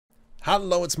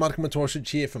Hello, it's Markham Matorshich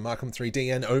here from Markham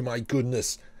 3D, and oh my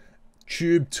goodness,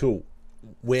 TubeTool,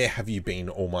 where have you been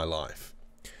all my life?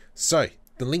 So,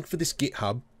 the link for this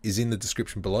GitHub is in the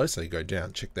description below, so you go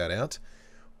down, check that out.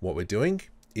 What we're doing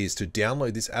is to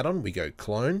download this add-on, we go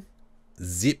clone,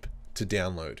 zip to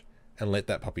download, and let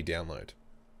that puppy download.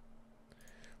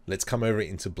 Let's come over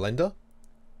into Blender,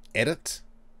 edit,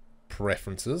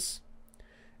 preferences,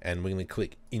 and we're going to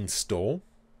click install.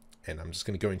 And I'm just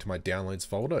going to go into my downloads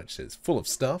folder. It says full of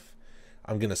stuff.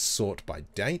 I'm going to sort by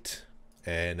date.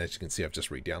 And as you can see, I've just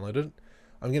re-downloaded it.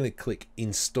 I'm going to click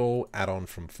install add-on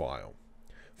from file.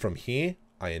 From here,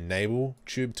 I enable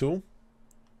TubeTool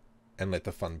and let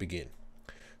the fun begin.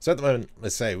 So at the moment,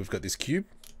 let's say we've got this cube.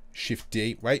 Shift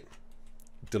D,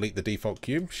 delete the default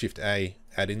cube. Shift A,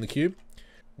 add in the cube.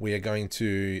 We are going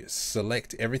to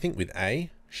select everything with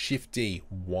A. Shift D,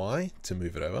 Y to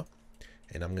move it over.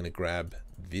 And I'm going to grab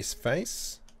this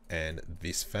face and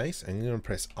this face, and I'm going to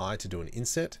press I to do an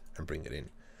inset and bring it in.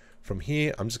 From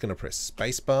here, I'm just going to press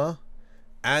spacebar,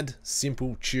 add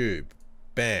simple tube,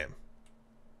 bam.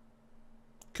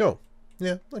 Cool.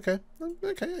 Yeah, okay,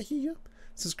 I hear you.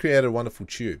 This has created a wonderful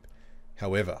tube.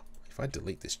 However, if I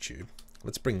delete this tube,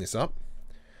 let's bring this up.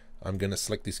 I'm going to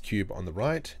select this cube on the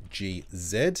right,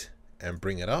 GZ, and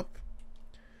bring it up.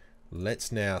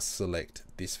 Let's now select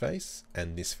this face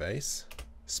and this face.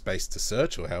 Space to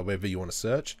search, or however you want to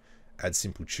search. Add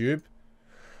simple tube.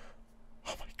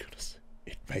 Oh my goodness,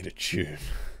 it made a tube.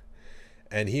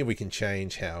 And here we can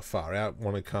change how far out we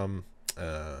want to come.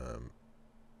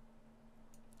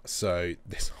 So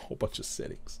there's a whole bunch of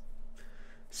settings.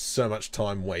 So much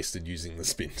time wasted using the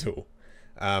spin tool.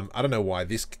 I don't know why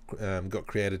this got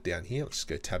created down here. Let's just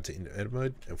go tab to edit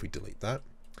mode. If we delete that,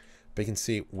 but you can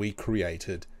see we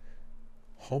created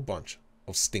a whole bunch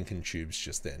of stinking tubes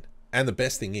just then. And the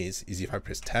best thing is if I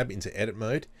press tab into edit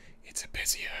mode, it's a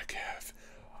Bezier curve.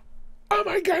 Oh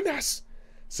my goodness!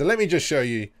 So let me just show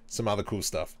you some other cool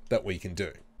stuff that we can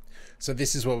do. So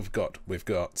this is what we've got. We've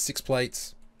got 6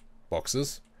 plates,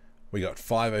 boxes. We got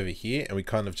 5 over here, and we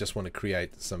kind of just want to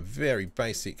create some very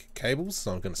basic cables.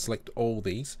 So I'm going to select all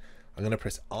these. I'm going to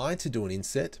press I to do an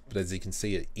inset, but as you can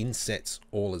see, it insets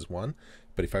all as one.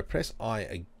 But if I press I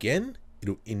again,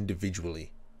 it'll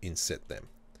individually inset them.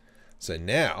 So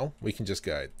now we can just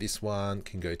go, this one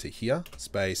can go to here,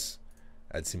 space,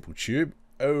 add simple tube.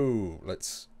 Oh,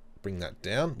 let's bring that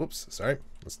down. Whoops, sorry.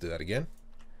 Let's do that again.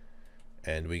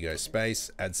 And we go space,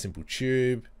 add simple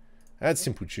tube, add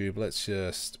simple tube. Let's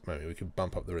just, maybe we could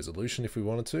bump up the resolution if we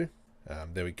wanted to.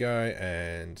 There we go.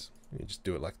 And you just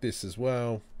do it like this as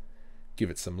well. Give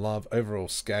it some love. Overall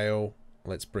scale,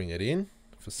 let's bring it in.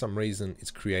 For some reason, it's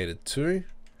created 2.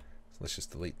 So let's just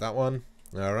delete that one.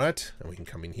 All right, and we can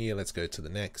come in here. Let's go to the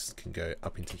next, can go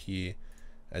up into here,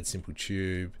 add simple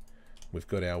tube. We've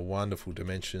got our wonderful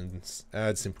dimensions,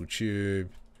 add simple tube.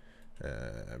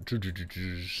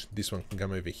 This one can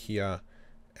come over here,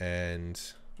 and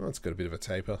well, it's got a bit of a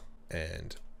taper.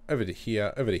 And over to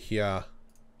here,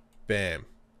 bam.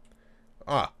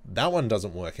 Ah, that one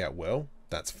doesn't work out well.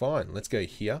 That's fine. Let's go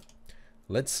here.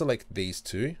 Let's select these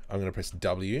 2. I'm going to press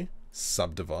W,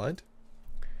 subdivide.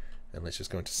 And let's just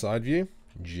go into side view.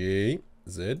 G,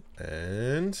 Z,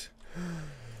 and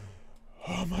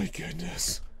oh my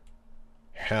goodness.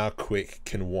 How quick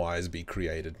can wires be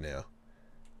created now?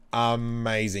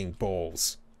 Amazing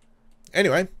balls.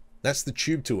 Anyway, that's the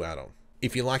TubeTool add-on.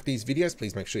 If you like these videos,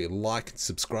 please make sure you like and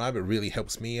subscribe. It really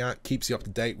helps me out, keeps you up to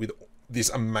date with this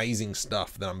amazing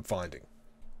stuff that I'm finding.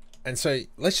 And so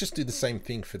let's just do the same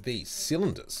thing for these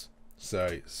cylinders.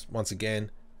 So once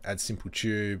again, add simple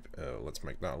tube. Let's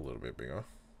make that a little bit bigger.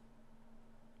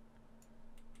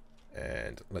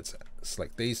 And let's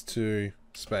select these 2,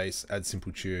 space, add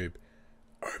simple tube.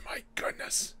 Oh my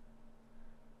goodness.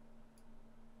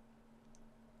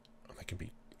 Oh, they can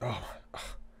be, oh,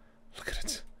 look at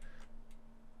it.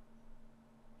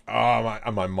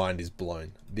 Oh, my mind is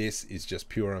blown. This is just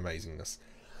pure amazingness.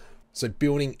 So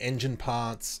building engine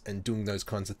parts and doing those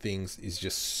kinds of things is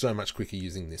just so much quicker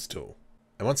using this tool.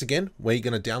 And once again, where you're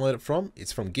going to download it from,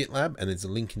 it's from GitLab, and there's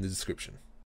a link in the description.